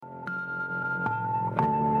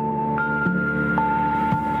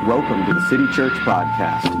Welcome to the City Church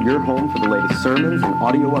Podcast, your home for the latest sermons and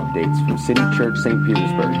audio updates from City Church St.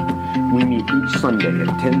 Petersburg. We meet each Sunday at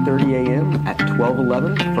 10:30 a.m. at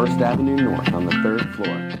 1211 First Avenue North on the 3rd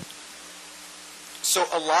floor. So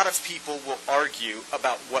a lot of people will argue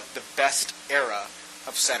about what the best era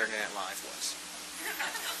of Saturday Night Live was.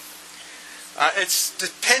 It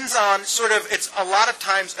depends on it's a lot of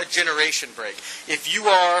times a generation break. If you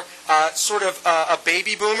are a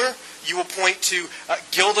baby boomer, you will point to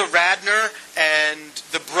Gilda Radner and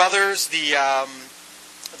the brothers, the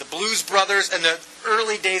Blues Brothers, and the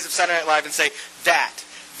early days of Saturday Night Live and say,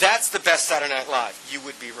 that's the best Saturday Night Live. You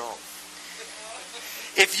would be wrong.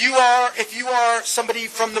 If you are somebody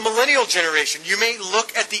from the millennial generation, you may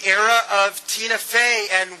look at the era of Tina Fey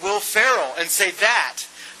and Will Ferrell and say that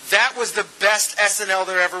was the best SNL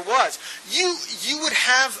there ever was. You would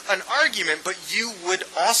have an argument, but you would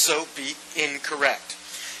also be incorrect.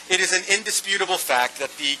 It is an indisputable fact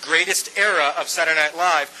that the greatest era of Saturday Night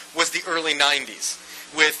Live was the early 90s,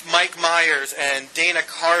 with Mike Myers and Dana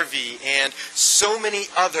Carvey and so many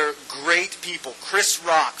other great people, Chris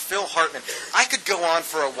Rock, Phil Hartman. I could go on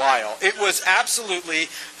for a while. It was absolutely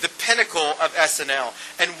the pinnacle of SNL.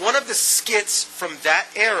 And one of the skits from that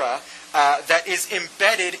era that is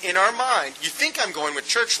embedded in our mind. You think I'm going with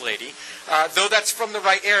Church Lady, though that's from the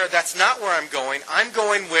right era. That's not where I'm going. I'm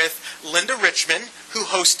going with Linda Richman, who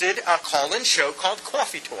hosted a call-in show called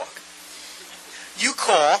Coffee Talk. You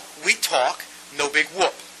call, we talk, no big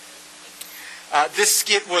whoop. This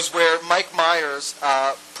skit was where Mike Myers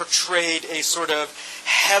portrayed a sort of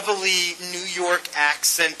heavily New York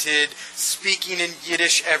accented, speaking in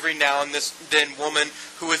Yiddish every now and then woman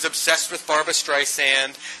who was obsessed with Barbra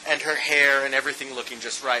Streisand and her hair and everything looking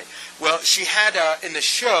just right. Well, she had, in the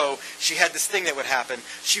show, she had this thing that would happen.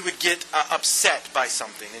 She would get upset by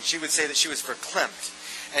something, and she would say that she was verklempt.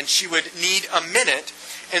 And she would need a minute,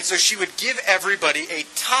 and so she would give everybody a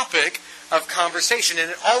topic of conversation. And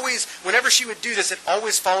it always, whenever she would do this, it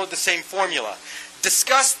always followed the same formula.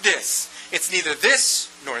 Discuss this. It's neither this,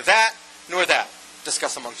 nor that, nor that.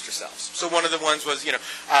 Discuss amongst yourselves. So one of the ones was,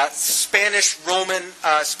 Spanish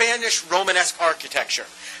Romanesque architecture.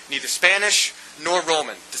 Neither Spanish nor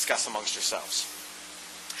Roman. Discuss amongst yourselves.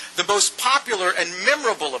 The most popular and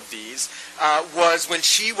memorable of these was when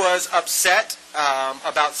she was upset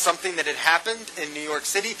about something that had happened in New York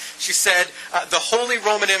City. She said, the Holy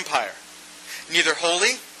Roman Empire. Neither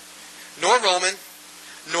holy, nor Roman,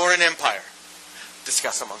 nor an empire.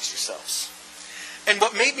 Discuss amongst yourselves. And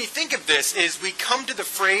what made me think of this is we come to the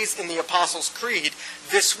phrase in the Apostles' Creed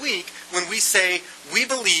this week when we say we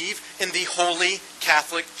believe in the Holy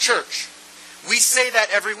Catholic Church. We say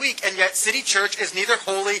that every week, and yet City Church is neither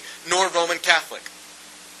holy nor Roman Catholic.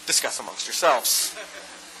 Discuss amongst yourselves.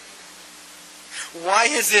 Why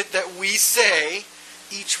is it that we say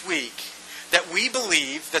each week that we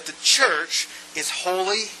believe that the church is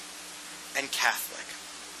holy and Catholic?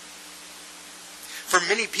 For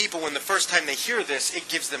many people, when the first time they hear this, it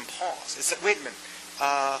gives them pause. It's like, wait a minute,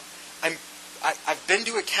 I've been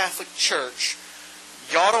to a Catholic church.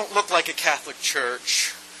 Y'all don't look like a Catholic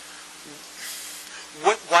church.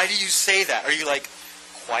 Why do you say that? Are you like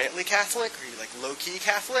quietly Catholic? Are you like low-key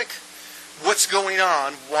Catholic? What's going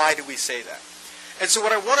on? Why do we say that? And so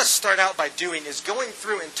what I want to start out by doing is going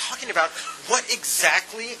through and talking about what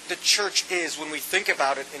exactly the church is when we think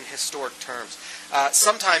about it in historic terms.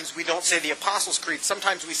 Sometimes we don't say the Apostles' Creed.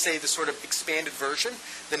 Sometimes we say the sort of expanded version,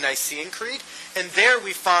 the Nicene Creed. And there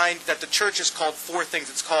we find that the church is called four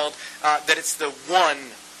things. It's called that it's the one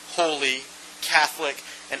holy Catholic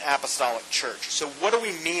and apostolic church. So what do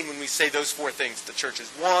we mean when we say those four things? The church is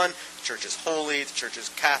one, the church is holy, the church is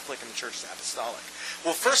Catholic, and the church is apostolic.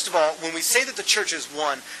 Well, first of all, when we say that the church is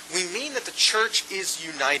one, we mean that the church is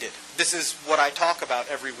united. This is what I talk about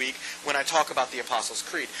every week when I talk about the Apostles'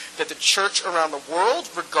 Creed. That the church around the world,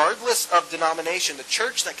 regardless of denomination, the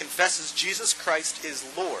church that confesses Jesus Christ is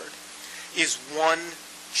Lord, is one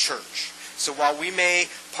church. So while we may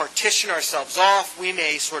partition ourselves off, we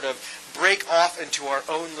may sort of break off into our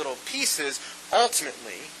own little pieces,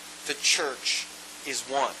 ultimately, the church is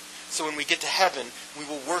one. So when we get to heaven, we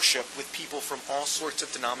will worship with people from all sorts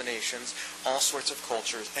of denominations, all sorts of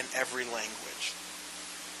cultures, and every language.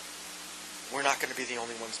 We're not going to be the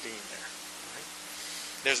only ones being there.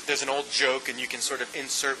 Right? There's an old joke, and you can sort of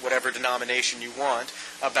insert whatever denomination you want,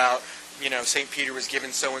 about, St. Peter was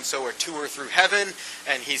given so-and-so a tour through heaven,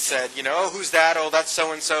 and he said, who's that? Oh, that's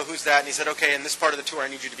so-and-so. Who's that? And he said, okay, in this part of the tour, I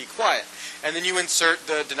need you to be quiet. And then you insert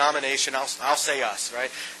the denomination. I'll say us,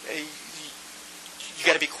 right? You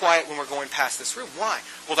got to be quiet when we're going past this room. Why?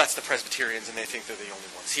 Well, that's the Presbyterians, and they think they're the only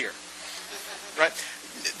ones here. Right?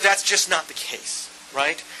 That's just not the case.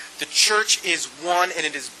 right? The church is one, and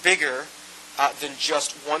it is bigger than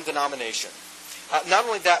just one denomination. Not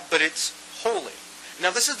only that, but it's holy.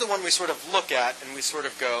 Now, this is the one we sort of look at, and we sort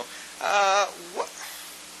of go, what?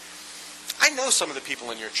 I know some of the people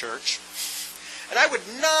in your church, and I would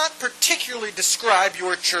not particularly describe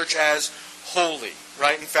your church as holy,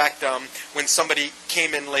 right? In fact, when somebody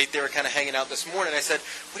came in late, they were kind of hanging out this morning, I said,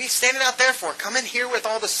 what are you standing out there for? Come in here with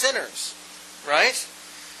all the sinners, right?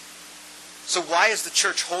 So why is the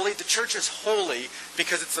church holy? The church is holy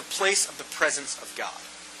because it's the place of the presence of God.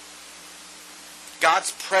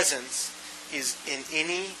 God's presence is in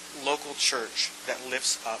any local church that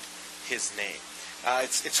lifts up His name.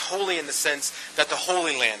 It's holy in the sense that the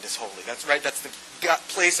Holy Land is holy. That's right. That's the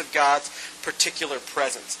place of God's particular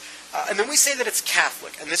presence. And then we say that it's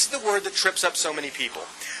Catholic. And this is the word that trips up so many people.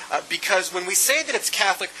 Because when we say that it's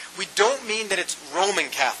Catholic, we don't mean that it's Roman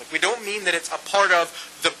Catholic. We don't mean that it's a part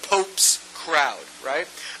of the Pope's crowd, right?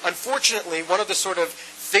 Unfortunately, one of the sort of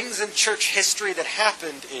things in church history that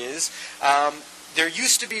happened is there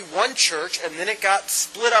used to be one church, and then it got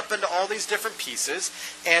split up into all these different pieces,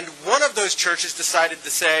 and one of those churches decided to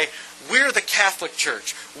say, we're the Catholic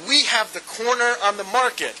Church. We have the corner on the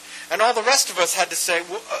market. And all the rest of us had to say,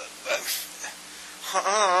 well,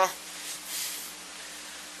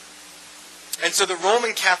 And so the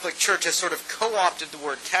Roman Catholic Church has sort of co-opted the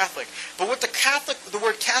word Catholic. But what the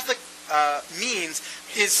word Catholic means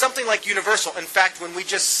is something like universal. In fact, when we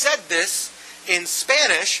just said this in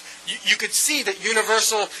Spanish, you could see that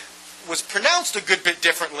universal was pronounced a good bit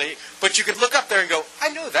differently, but you could look up there and go, I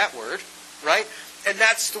know that word, right? And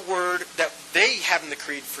that's the word that they have in the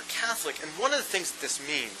creed for Catholic. And one of the things that this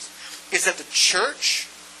means is that the church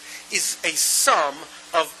is a sum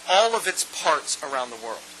of all of its parts around the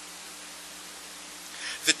world.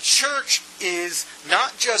 The church is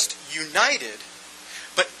not just united,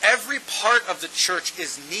 but every part of the church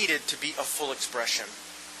is needed to be a full expression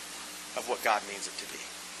of what God means it to be.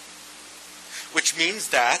 Which means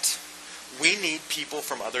that we need people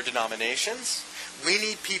from other denominations. We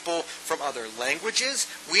need people from other languages.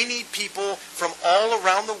 We need people from all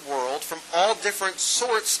around the world, from all different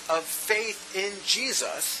sorts of faith in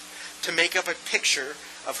Jesus, to make up a picture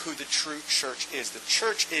of who the true church is. The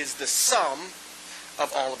church is the sum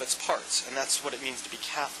of all of its parts, and that's what it means to be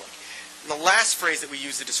Catholic. And the last phrase that we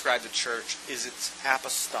use to describe the church is it's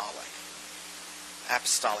apostolic.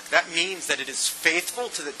 Apostolic. That means that it is faithful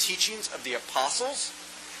to the teachings of the apostles,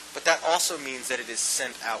 but that also means that it is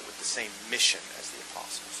sent out with the same mission as the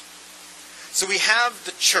apostles. So we have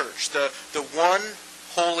the church, the one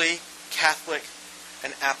holy, Catholic,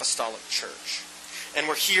 and apostolic church. And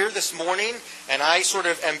we're here this morning, and I sort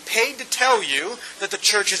of am paid to tell you that the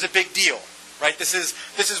church is a big deal. Right? This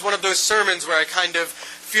is one of those sermons where I kind of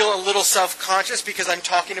feel a little self-conscious because I'm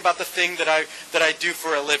talking about the thing that I do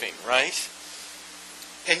for a living, right?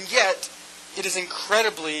 And yet, it is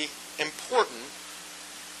incredibly important.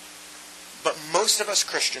 But most of us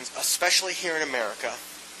Christians, especially here in America,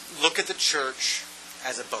 look at the church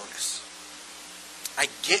as a bonus. I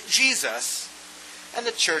get Jesus, and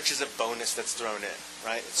the church is a bonus that's thrown in,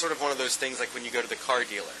 right? It's sort of one of those things like when you go to the car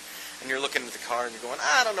dealer, and you're looking at the car, and you're going,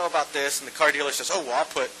 I don't know about this, and the car dealer says, oh, well,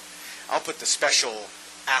 I'll put the special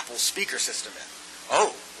Apple speaker system in.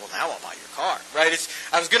 Oh, well, now I'll buy your car, right?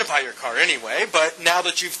 I was going to buy your car anyway, but now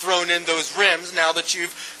that you've thrown in those rims, now that you've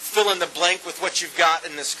fill in the blank with what you've got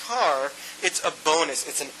in this car, it's a bonus,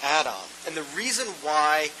 it's an add-on. And the reason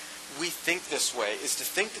why we think this way is to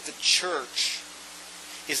think that the church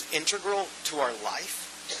is integral to our life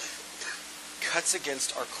cuts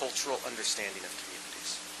against our cultural understanding of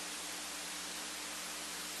communities.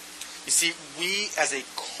 You see, we as a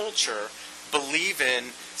culture believe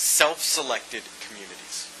in self-selected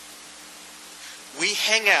communities. We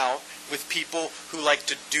hang out with people who like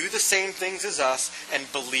to do the same things as us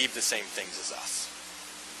and believe the same things as us.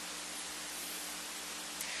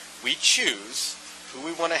 We choose who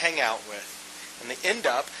we want to hang out with. And they end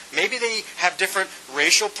up, maybe they have different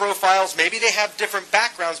racial profiles, maybe they have different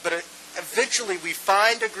backgrounds, but eventually we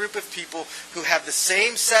find a group of people who have the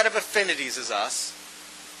same set of affinities as us,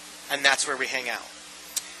 and that's where we hang out.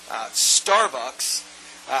 Starbucks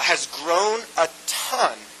has grown a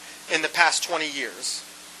ton in the past 20 years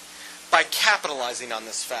by capitalizing on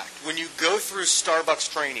this fact. When you go through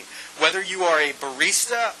Starbucks training, whether you are a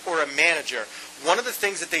barista or a manager, one of the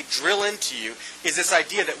things that they drill into you is this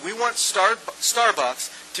idea that we want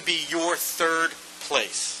Starbucks to be your third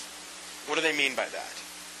place. What do they mean by that?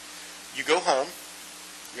 You go home,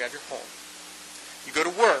 you have your home. You go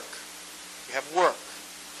to work, you have work.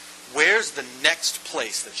 Where's the next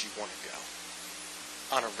place that you want to go?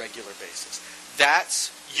 on a regular basis.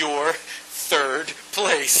 That's your third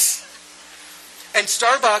place. And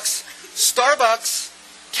Starbucks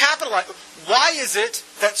capitalize. Why is it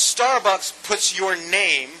that Starbucks puts your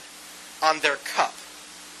name on their cup?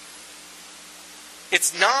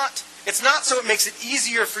 It's not so it makes it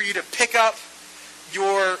easier for you to pick up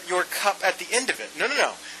your cup at the end of it.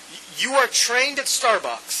 No. You are trained at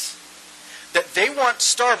Starbucks that they want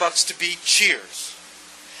Starbucks to be Cheers.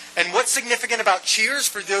 And what's significant about Cheers,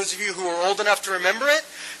 for those of you who are old enough to remember it,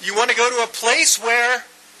 you want to go to a place where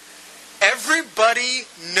everybody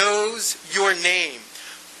knows your name.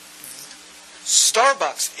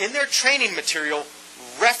 Starbucks, in their training material,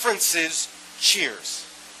 references Cheers.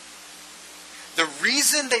 The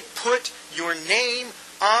reason they put your name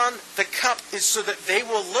on the cup is so that they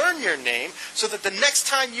will learn your name, so that the next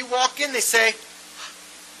time you walk in, they say,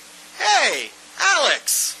 "Hey,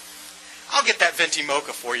 Alex, I'll get that venti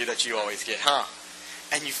mocha for you that you always get, huh?"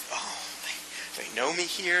 And they know me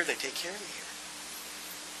here, they take care of me here.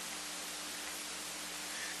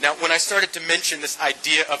 Now, when I started to mention this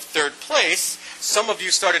idea of third place, some of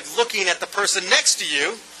you started looking at the person next to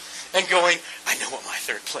you and going, "I know what my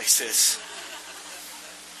third place is."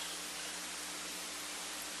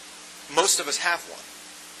 Most of us have one.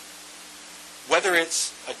 Whether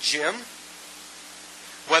it's a gym,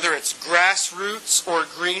 whether it's Grassroots or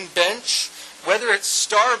Green Bench, whether it's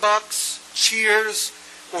Starbucks, Cheers,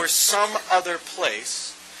 or some other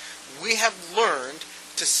place, we have learned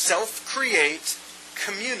to self-create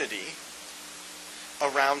community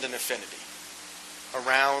around an affinity,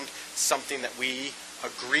 around something that we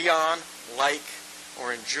agree on, like,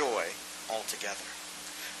 or enjoy altogether.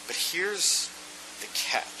 But here's the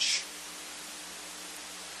catch.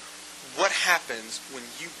 What happens when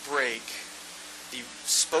you break the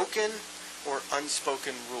spoken or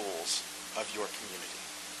unspoken rules of your community?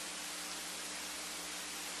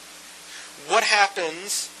 What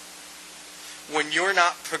happens when you're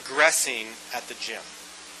not progressing at the gym?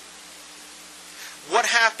 What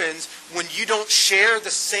happens when you don't share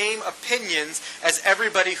the same opinions as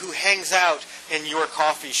everybody who hangs out in your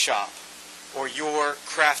coffee shop or your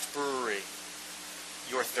craft brewery,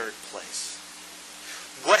 your third place?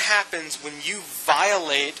 What happens when you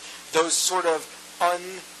violate those sort of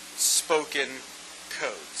unspoken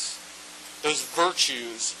codes, those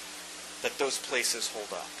virtues that those places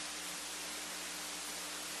hold up?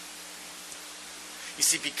 You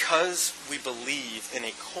see, because we believe in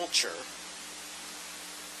a culture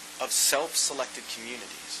of self-selected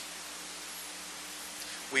communities,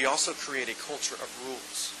 we also create a culture of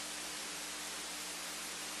rules.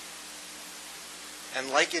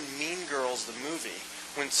 And like in Mean Girls, the movie,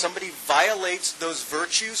 when somebody violates those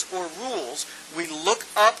virtues or rules, we look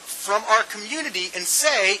up from our community and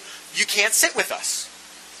say, "You can't sit with us."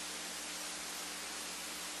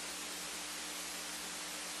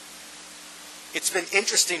 It's been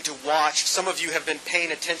interesting to watch. Some of you have been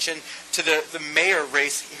paying attention to the mayor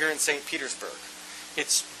race here in St. Petersburg.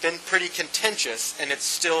 It's been pretty contentious, and it's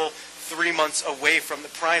still 3 months away from the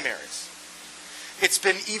primaries. It's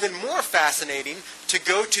been even more fascinating to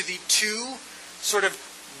go to the two sort of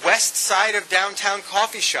west side of downtown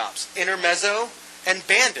coffee shops, Intermezzo and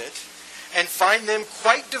Bandit, and find them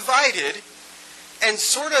quite divided and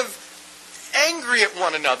sort of angry at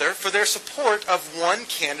one another for their support of one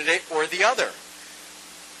candidate or the other.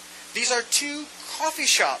 These are two coffee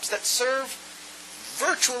shops that serve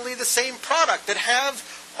virtually the same product, that have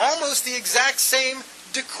almost the exact same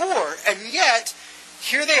decor, and yet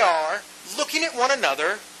here they are looking at one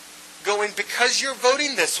another going, "Because you're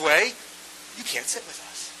voting this way, you can't sit with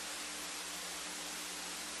us."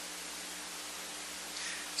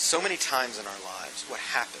 So many times in our lives, what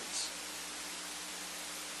happens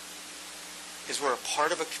is we're a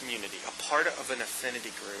part of a community, a part of an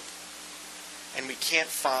affinity group, and we can't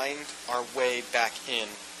find our way back in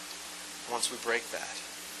once we break that.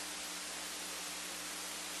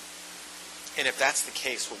 And if that's the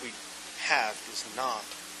case, what we have is not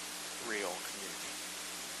real community.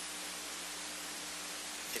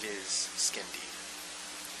 It is skin deep.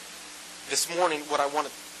 This morning, what I want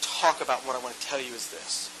to talk about, what I want to tell you is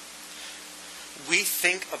this. We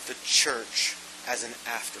think of the church as an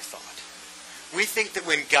afterthought. We think that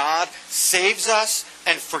when God saves us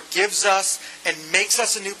and forgives us and makes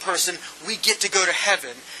us a new person, we get to go to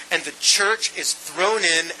heaven, and the church is thrown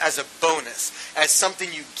in as a bonus, as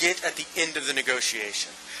something you get at the end of the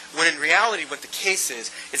negotiation. When in reality, what the case is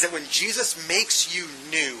that when Jesus makes you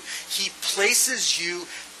new, He places you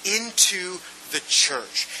into the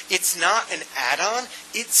church. It's not an add-on,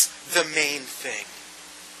 it's the main thing.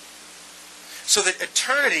 So that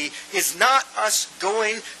eternity is not us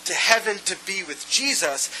going to heaven to be with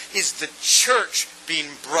Jesus, is the church being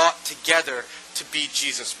brought together to be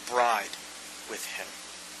Jesus' bride with him.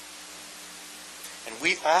 And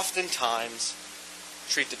we oftentimes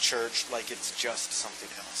treat the church like it's just something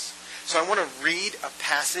else. So I want to read a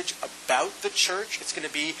passage about the church. It's going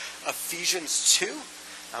to be Ephesians 2.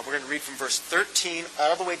 We're going to read from verse 13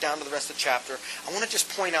 all the way down to the rest of the chapter. I want to just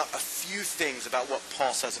point out a few things about what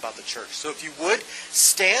Paul says about the church. So if you would,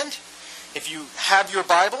 stand. If you have your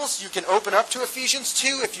Bibles, you can open up to Ephesians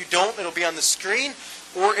 2. If you don't, it'll be on the screen,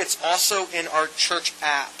 or it's also in our church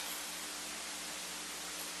app.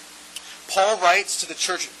 Paul writes to the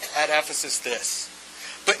church at Ephesus this: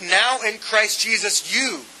 "But now in Christ Jesus,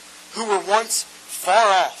 you who were once far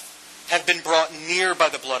off have been brought near by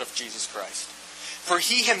the blood of Jesus Christ. For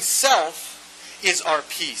he himself is our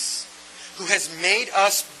peace, who has made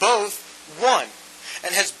us both one,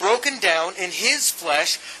 and has broken down in his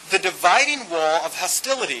flesh the dividing wall of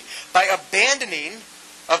hostility by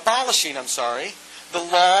abolishing the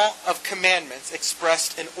law of commandments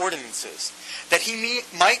expressed in ordinances, that he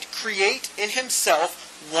might create in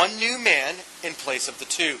himself one new man in place of the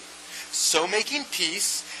two, so making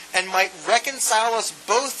peace, and might reconcile us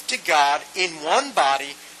both to God in one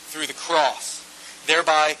body through the cross,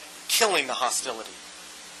 thereby killing the hostility.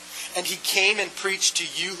 And he came and preached to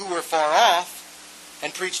you who were far off,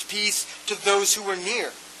 and preached peace to those who were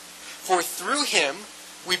near. For through him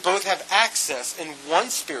we both have access in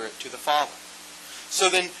one Spirit to the Father. So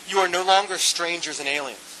then you are no longer strangers and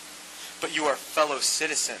aliens, but you are fellow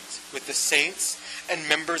citizens with the saints and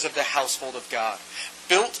members of the household of God,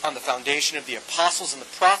 built on the foundation of the apostles and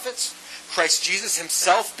the prophets, Christ Jesus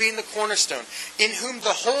himself being the cornerstone, in whom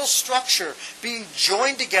the whole structure, being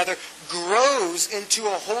joined together, grows into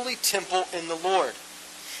a holy temple in the Lord.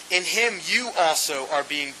 In him you also are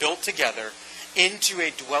being built together into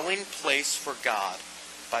a dwelling place for God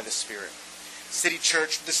by the Spirit." City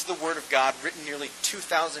Church, this is the Word of God written nearly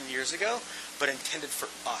 2,000 years ago, but intended for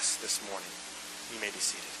us this morning. You may be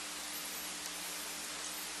seated.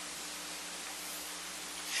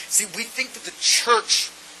 See, we think that the church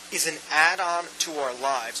is an add-on to our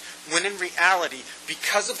lives, when in reality,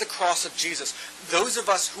 because of the cross of Jesus, those of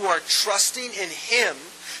us who are trusting in him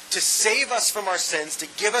to save us from our sins, to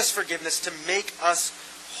give us forgiveness, to make us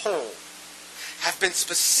whole, have been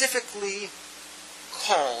specifically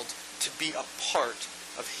called to be a part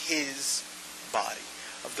of his body,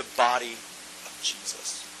 of the body of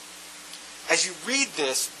Jesus. As you read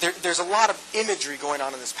this, there's a lot of imagery going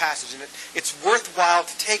on in this passage, and it's worthwhile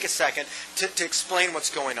to take a second to explain what's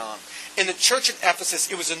going on. In the church at Ephesus,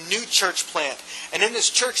 it was a new church plant. And in this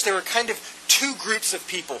church, there were kind of two groups of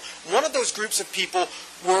people. One of those groups of people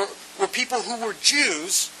were people who were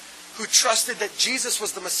Jews who trusted that Jesus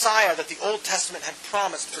was the Messiah that the Old Testament had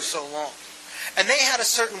promised for so long. And they had a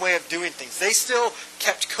certain way of doing things. They still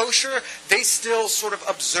kept kosher. They still sort of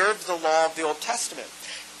observed the law of the Old Testament.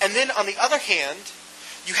 And then on the other hand,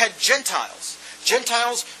 you had Gentiles.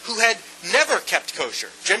 Gentiles who had never kept kosher.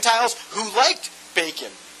 Gentiles who liked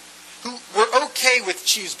bacon. Who were okay with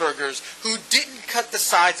cheeseburgers. Who didn't cut the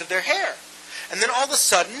sides of their hair. And then all of a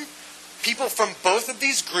sudden, people from both of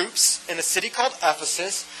these groups in a city called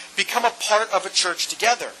Ephesus become a part of a church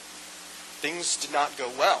together. Things did not go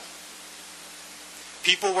well.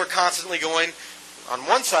 People were constantly going, on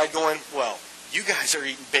one side going, well, you guys are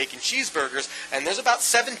eating bacon cheeseburgers, and there's about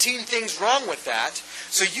 17 things wrong with that,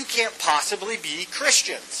 so you can't possibly be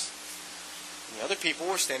Christians. And the other people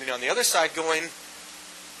were standing on the other side going,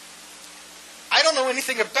 I don't know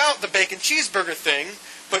anything about the bacon cheeseburger thing,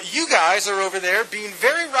 but you guys are over there being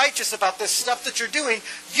very righteous about this stuff that you're doing.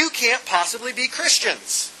 You can't possibly be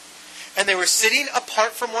Christians. And they were sitting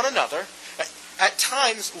apart from one another, at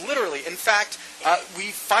times, literally. In fact, we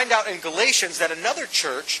find out in Galatians that another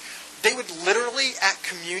church, they would literally, at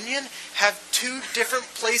communion, have two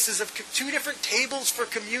different tables for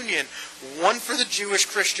communion. One for the Jewish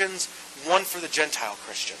Christians, one for the Gentile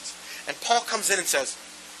Christians. And Paul comes in and says,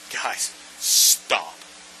 guys, stop.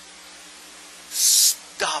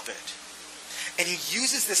 Stop it. And he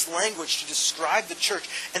uses this language to describe the church.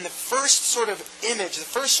 And the first sort of image, the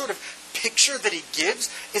first sort of picture that he gives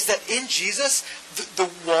is that in Jesus, the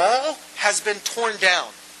wall has been torn down.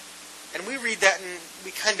 And we read that and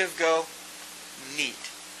we kind of go, neat.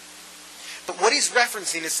 But what he's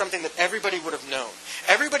referencing is something that everybody would have known.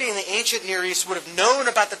 Everybody in the ancient Near East would have known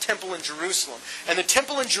about the temple in Jerusalem. And the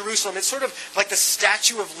temple in Jerusalem, it's sort of like the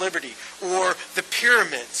Statue of Liberty or the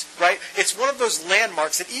pyramids, right? It's one of those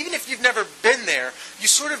landmarks that even if you've never been there, you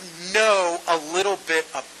sort of know a little bit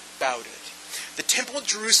about it. The Temple of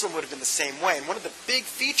Jerusalem would have been the same way. And one of the big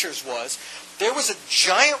features was there was a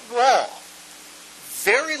giant wall,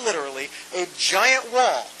 very literally a giant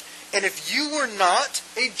wall. And if you were not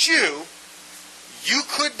a Jew, you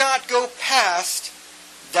could not go past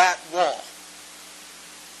that wall.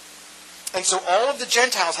 And so all of the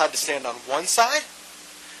Gentiles had to stand on one side,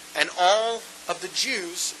 and all of the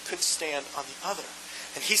Jews could stand on the other.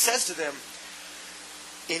 And he says to them,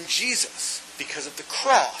 in Jesus, because of the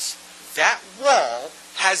cross, that wall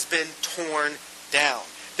has been torn down.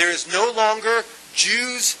 There is no longer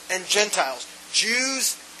Jews and Gentiles,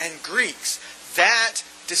 Jews and Greeks. That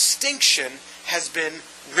distinction has been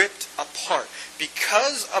ripped apart.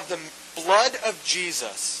 Because of the blood of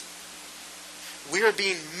Jesus, we are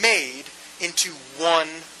being made into one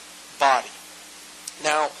body.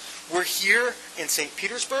 Now, we're here in St.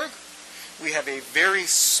 Petersburg. We have a very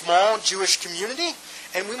small Jewish community,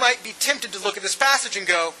 and we might be tempted to look at this passage and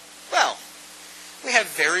go, well, we have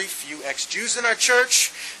very few ex-Jews in our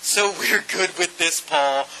church, so we're good with this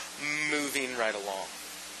Paul moving right along.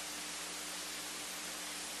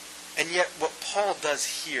 And yet what Paul does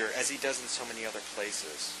here, as he does in so many other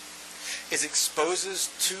places, is exposes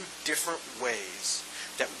two different ways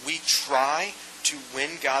that we try to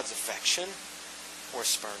win God's affection or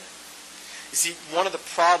spurn it. You see, one of the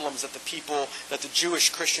problems that the Jewish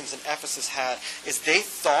Christians in Ephesus had is they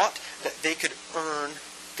thought that they could earn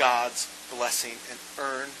God's blessing and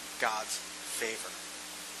earn God's favor.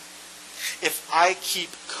 If I keep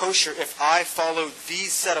kosher, if I follow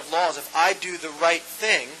these set of laws, if I do the right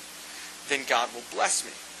thing, then God will bless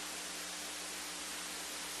me.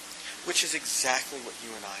 Which is exactly what you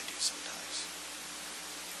and I do sometimes.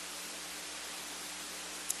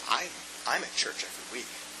 I'm at church every week.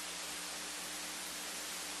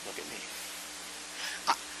 Look at me.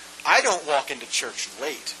 I don't walk into church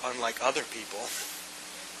late, unlike other people.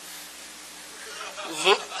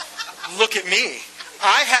 Look at me.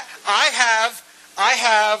 I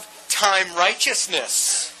have time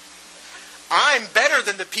righteousness. I'm better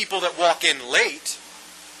than the people that walk in late.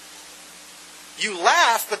 You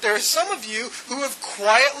laugh, but there are some of you who have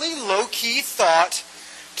quietly, low-key thought,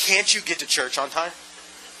 can't you get to church on time?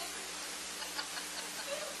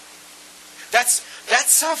 That's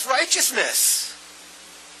self-righteousness.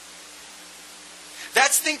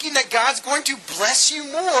 That's thinking that God's going to bless you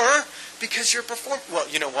more because you're performing. Well,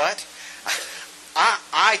 you know what?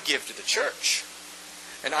 I give to the church.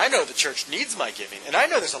 And I know the church needs my giving. And I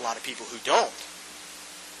know there's a lot of people who don't.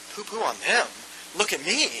 Poo-poo on them. Look at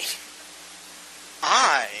me.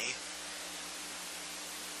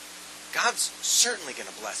 God's certainly going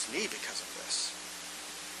to bless me because of this.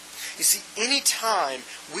 You see, any time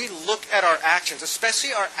we look at our actions,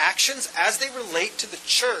 especially our actions as they relate to the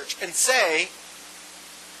church, and say,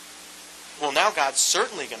 well, now God's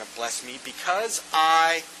certainly going to bless me because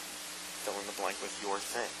I fill in the blank with your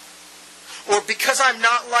thing. Or because I'm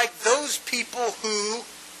not like those people who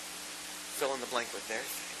fill in the blank with their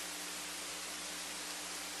thing.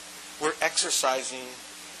 We're exercising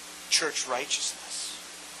church righteousness.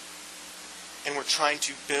 And we're trying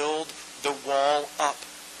to build the wall up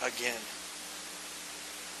again.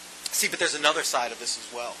 See, but there's another side of this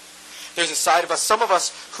as well. There's a side of us, some of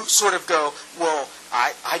us who sort of go, well,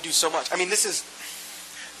 I do so much. I mean, this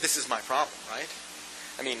is my problem, right?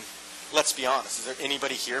 I mean, let's be honest. Is there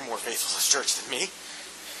anybody here more faithful to church than me?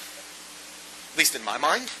 At least in my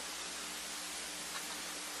mind.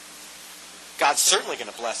 God's certainly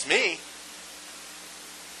going to bless me.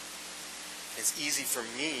 It's easy for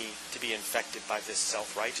me to be infected by this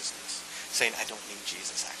self-righteousness, saying I don't need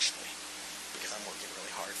Jesus actually, because I'm working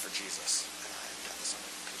really hard for Jesus and I've got this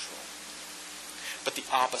under control. But the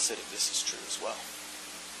opposite of this is true as well.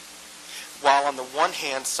 While on the one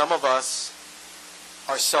hand, some of us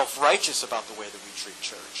are self-righteous about the way that we treat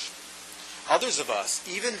church, others of us,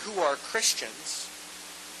 even who are Christians,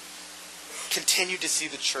 continue to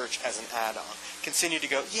see the church as an add-on. Continue to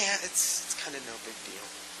go, yeah, it's kind of no big deal.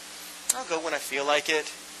 I'll go when I feel like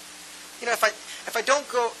it. You know, if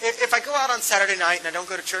I go out on Saturday night and I don't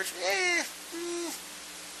go to church, it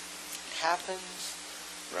happens,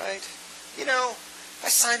 right? You know, I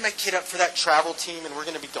signed my kid up for that travel team and we're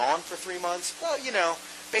going to be gone for 3 months. Well, you know,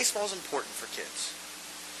 baseball's important for kids.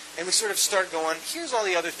 And we sort of start going, here's all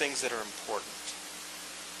the other things that are important.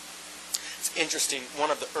 It's interesting,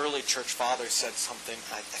 one of the early church fathers said something,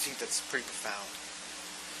 I think that's pretty profound.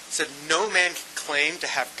 He said, no man can claim to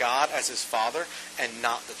have God as his father and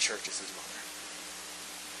not the church as his mother.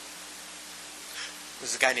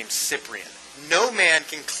 There's a guy named Cyprian. No man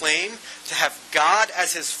can claim to have God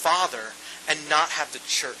as his father and not have the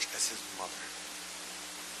church as his mother.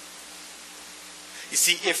 You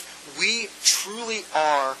see, if we truly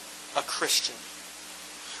are a Christian,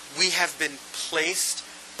 we have been placed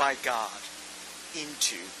by God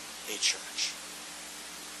into a church.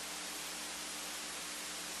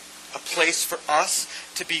 A place for us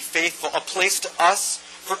to be faithful. A place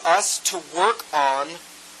for us to work on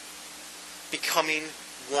becoming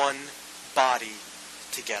one body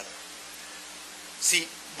together. See,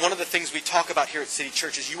 one of the things we talk about here at City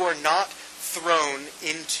Church is you are not thrown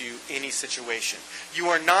into any situation. You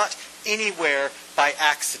are not anywhere by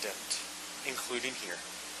accident, including here.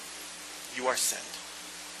 You are sent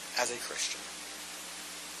as a Christian.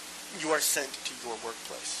 You are sent to your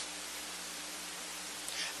workplace.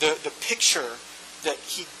 The picture that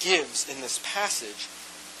he gives in this passage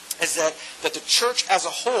is that the church as a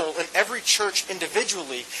whole and every church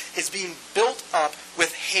individually is being built up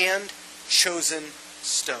with hand-chosen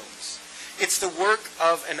stones. It's the work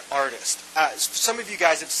of an artist. Some of you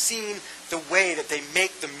guys have seen the way that they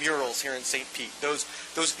make the murals here in St. Pete. Those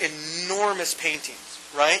enormous paintings,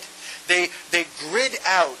 right? They grid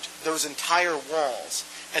out those entire walls,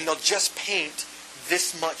 and they'll just paint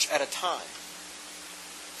this much at a time.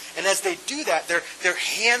 And as they do that, they're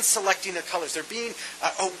hand-selecting their colors. They're being,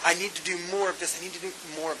 I need to do more of this, I need to do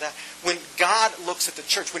more of that. When God looks at the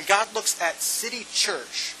church, when God looks at City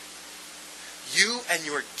Church, you and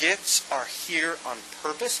your gifts are here on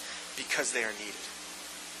purpose because they are needed.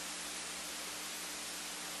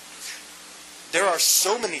 There are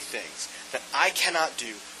so many things that I cannot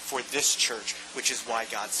do for this church, which is why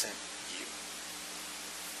God sent you.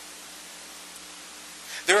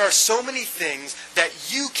 There are so many things that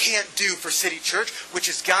you can't do for City Church, which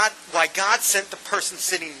is why God sent the person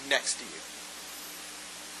sitting next to you.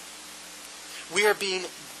 We are being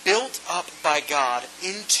built up by God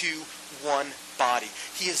into one body.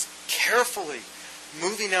 He is carefully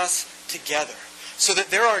moving us together so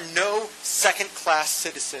that there are no second-class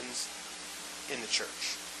citizens in the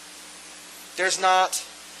church. There's not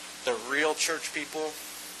the real church people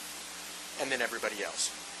and then everybody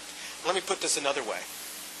else. Let me put this another way.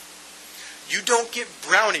 You don't get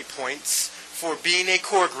brownie points for being a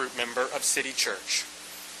core group member of City Church.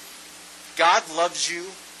 God loves you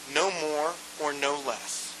no more or no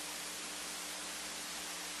less.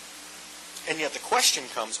 And yet the question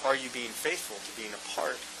comes, are you being faithful to being a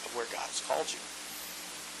part of where God has called you?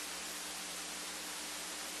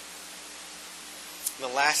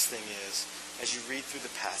 And the last thing is, as you read through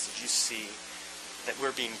the passage, you see that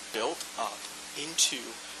we're being built up into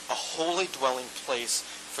a holy dwelling place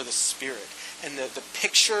for the Spirit. And the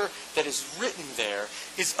picture that is written there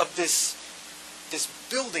is of this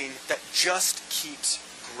building that just keeps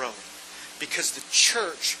growing. Because the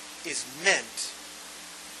church is meant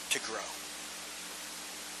to grow.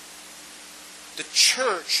 The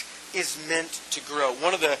church is meant to grow.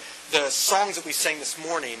 One of the songs that we sang this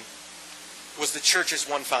morning was "The Church is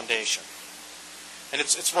One Foundation." And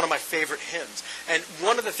it's one of my favorite hymns. And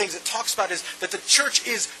one of the things it talks about is that the church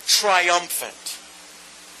is triumphant.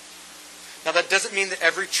 Now that doesn't mean that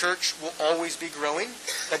every church will always be growing.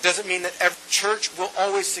 That doesn't mean that every church will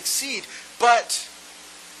always succeed. But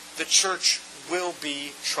the church will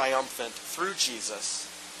be triumphant through Jesus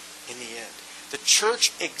in the end. The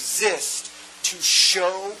church exists to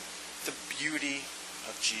show the beauty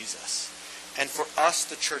of Jesus. And for us,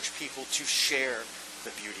 the church people, to share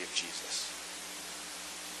the beauty of Jesus.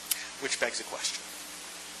 Which begs a question.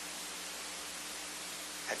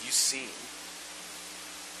 Have you seen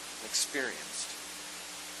and experienced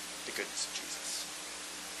the goodness of Jesus?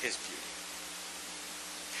 His beauty.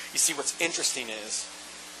 You see, what's interesting is,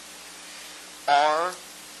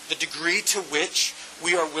 the degree to which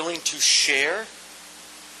we are willing to share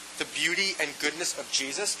the beauty and goodness of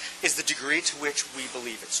Jesus is the degree to which we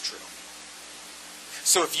believe it's true.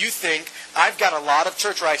 So if you think, I've got a lot of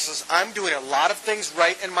church righteousness, I'm doing a lot of things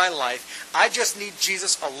right in my life, I just need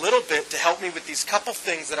Jesus a little bit to help me with these couple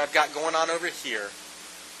things that I've got going on over here,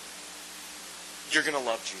 you're going to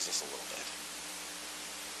love Jesus a little bit.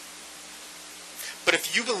 But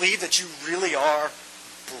if you believe that you really are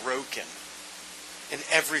broken in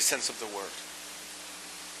every sense of the word,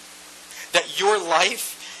 that your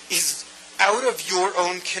life is out of your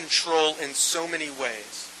own control in so many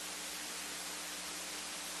ways,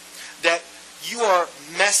 that you are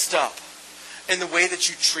messed up in the way that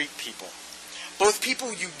you treat people, both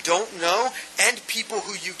people you don't know and people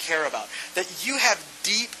who you care about, that you have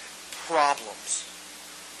deep problems.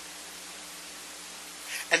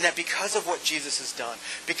 And that because of what Jesus has done,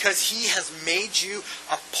 because He has made you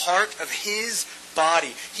a part of His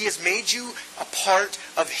body, He has made you a part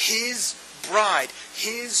of His bride,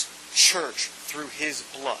 His church, through His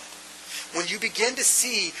blood. When you begin to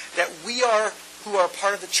see that we are who are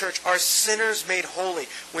part of the church are sinners made holy.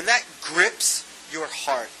 When that grips your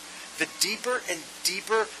heart, the deeper and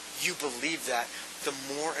deeper you believe that, the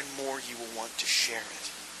more and more you will want to share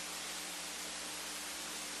it.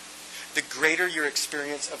 The greater your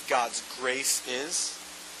experience of God's grace is,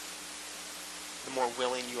 the more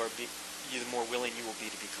willing you will be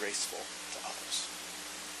to be graceful to others.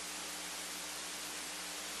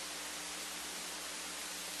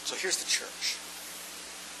 So here's the church.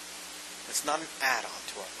 It's not an add-on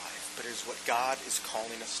to our life, but it is what God is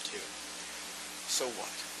calling us to. So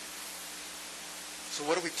what? So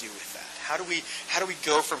what do we do with that? How do we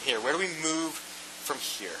go from here? Where do we move from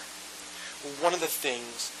here? Well, one of the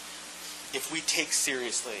things, if we take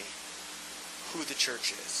seriously who the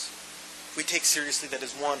church is, we take seriously that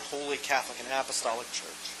is one holy Catholic and apostolic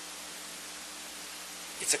church,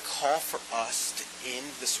 it's a call for us to end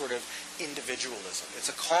the sort of individualism. It's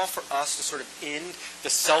a call for us to sort of end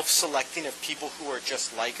the self-selecting of people who are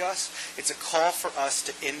just like us. It's a call for us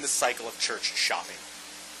to end the cycle of church shopping.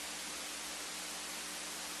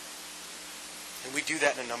 And we do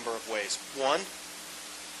that in a number of ways. One,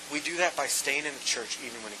 we do that by staying in the church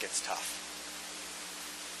even when it gets tough.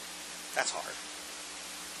 That's hard.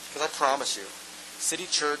 Because I promise you, City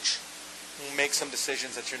Church will make some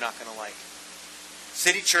decisions that you're not going to like.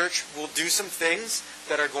 City Church will do some things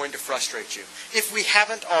that are going to frustrate you. If we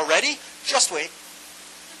haven't already, just wait.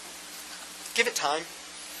 Give it time.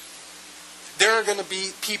 There are going to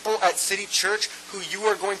be people at City Church who you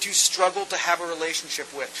are going to struggle to have a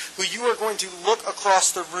relationship with, who you are going to look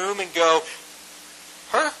across the room and go,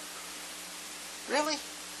 her? Really?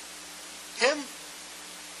 Him?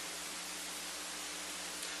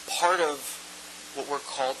 Part of what we're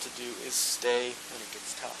called to do is stay when it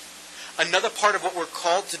gets tough. Another part of what we're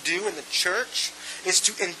called to do in the church is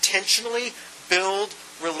to intentionally build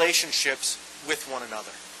relationships with one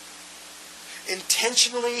another.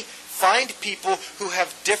 Intentionally find people who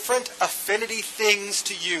have different affinity things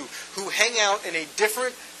to you, who hang out in a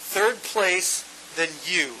different third place than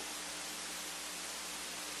you,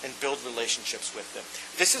 and build relationships with them.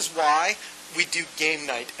 This is why we do game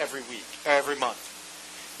night every month.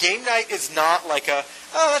 Game night is not like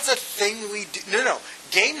that's a thing we do. No.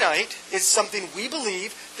 Game night is something we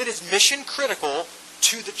believe that is mission critical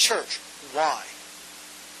to the church. Why?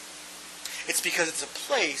 It's because it's a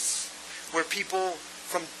place where people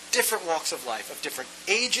from different walks of life, of different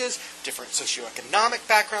ages, different socioeconomic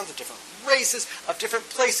backgrounds, of different races, of different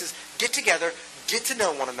places, get together, get to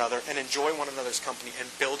know one another, and enjoy one another's company and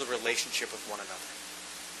build a relationship with one another.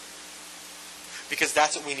 Because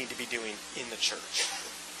that's what we need to be doing in the church.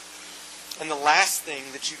 And the last thing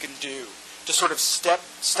that you can do to sort of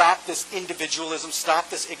stop this individualism, stop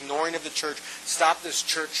this ignoring of the church, stop this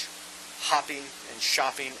church hopping and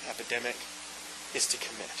shopping epidemic, is to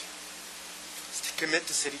commit. It's to commit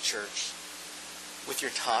to City Church with your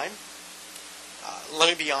time.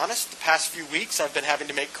 Let me be honest, the past few weeks I've been having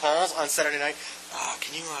to make calls on Saturday night.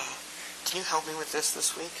 Can you help me with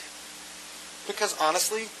this week? Because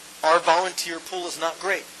honestly, our volunteer pool is not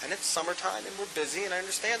great. And it's summertime and we're busy, and I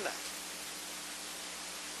understand that.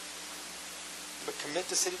 But commit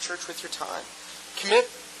to City Church with your time. Commit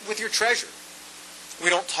with your treasure. We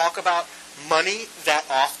don't talk about money that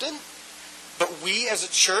often, but we as a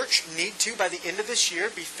church need to, by the end of this year,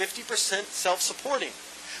 be 50% self-supporting.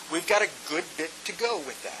 We've got a good bit to go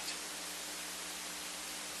with that.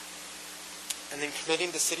 And then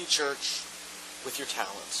committing to City Church with your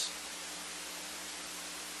talents.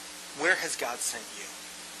 Where has God sent you?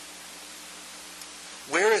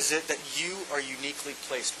 Where is it that you are uniquely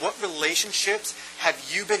placed? What relationships have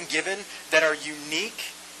you been given that are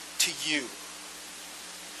unique to you?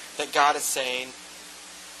 That God is saying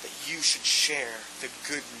that you should share the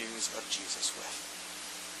good news of Jesus with.